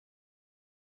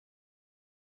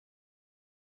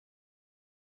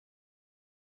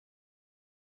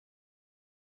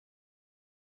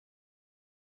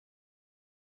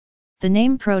The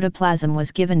name protoplasm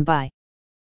was given by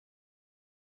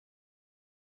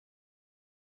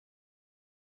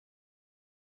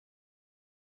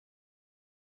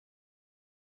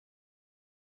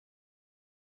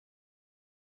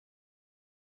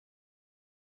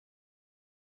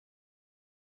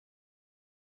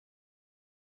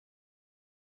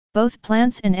both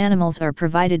plants and animals are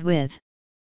provided with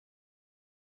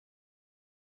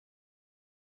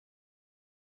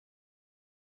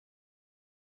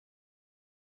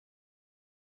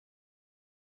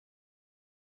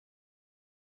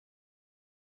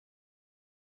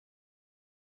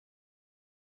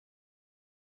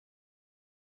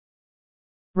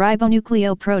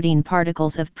ribonucleoprotein.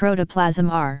 Particles of protoplasm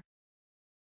are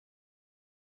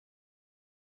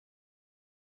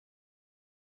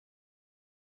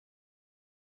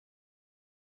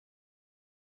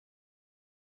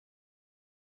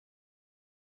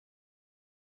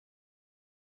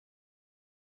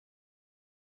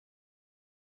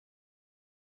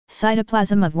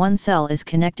cytoplasm of one cell is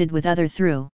connected with other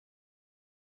through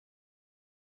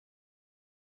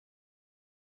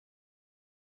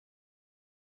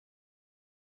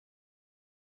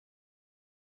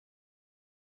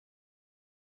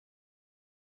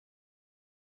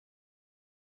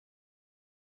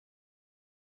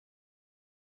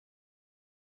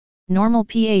normal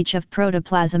pH of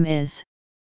protoplasm is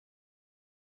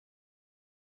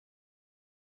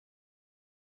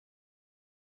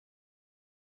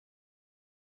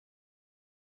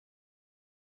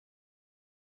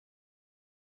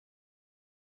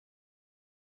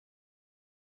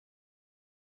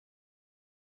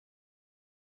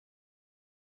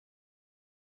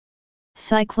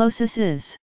cyclosis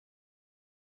is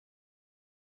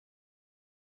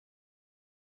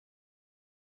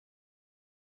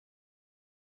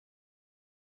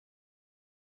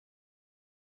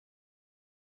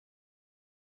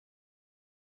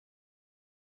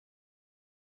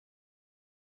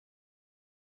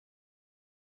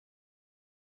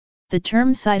the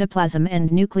term cytoplasm and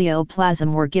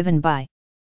nucleoplasm were given by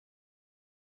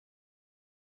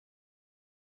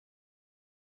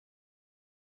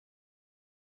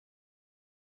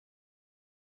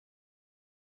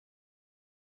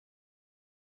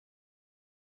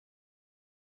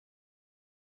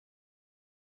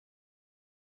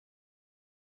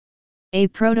a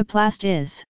protoplast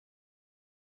is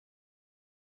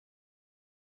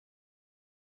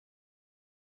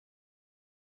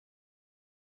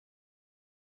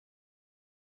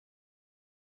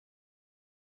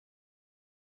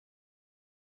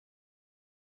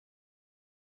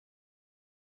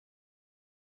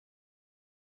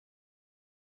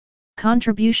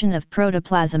contribution of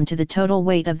protoplasm to the total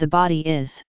weight of the body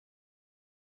is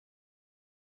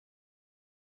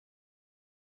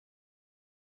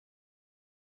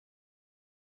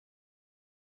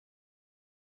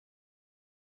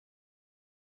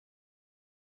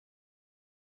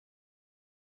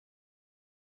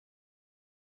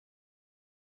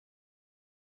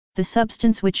the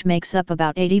substance which makes up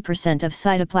about 80% of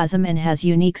cytoplasm and has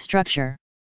unique structure.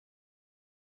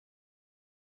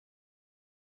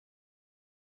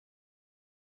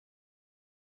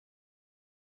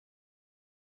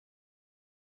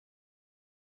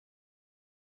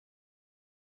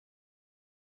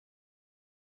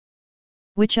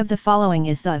 Which of the following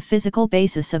is the physical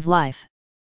basis of life?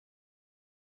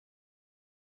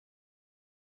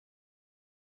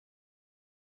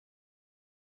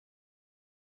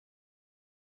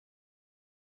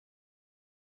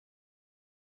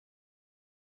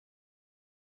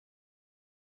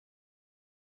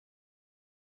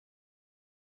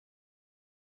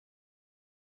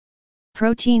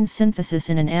 Protein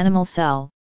synthesis in an animal cell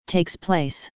takes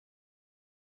place.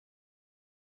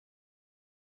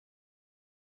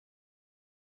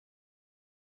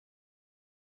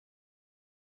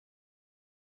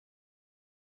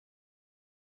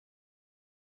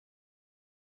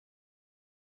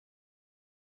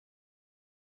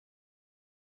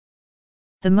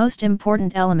 The most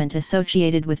important element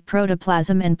associated with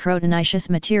protoplasm and proteinaceous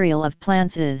material of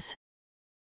plants is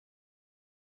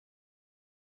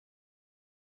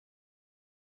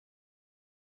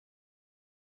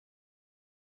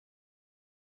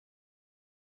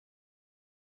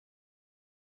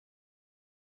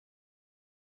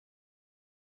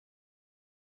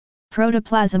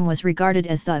protoplasm was regarded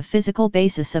as the physical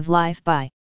basis of life by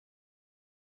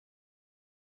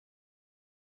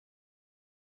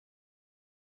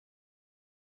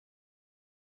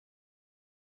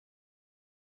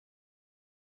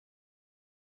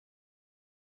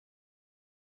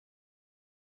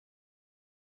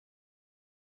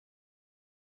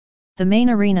The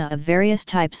main arena of various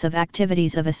types of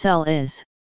activities of a cell is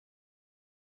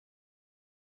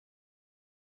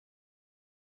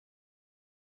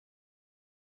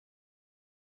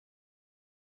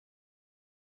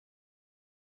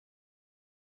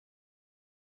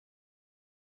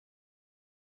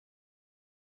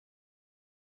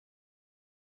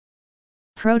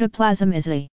protoplasm is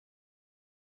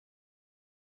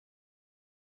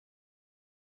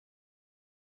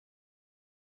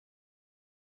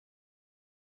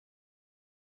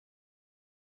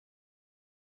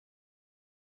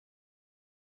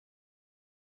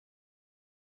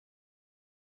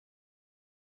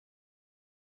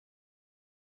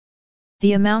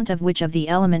the amount of which of the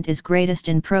element is greatest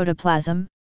in protoplasm.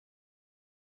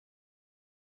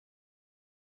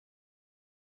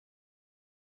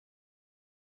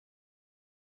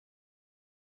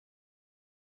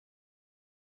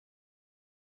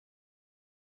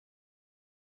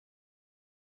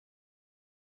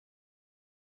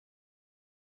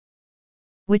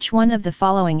 Which one of the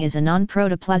following is a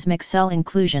non-protoplasmic cell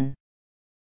inclusion?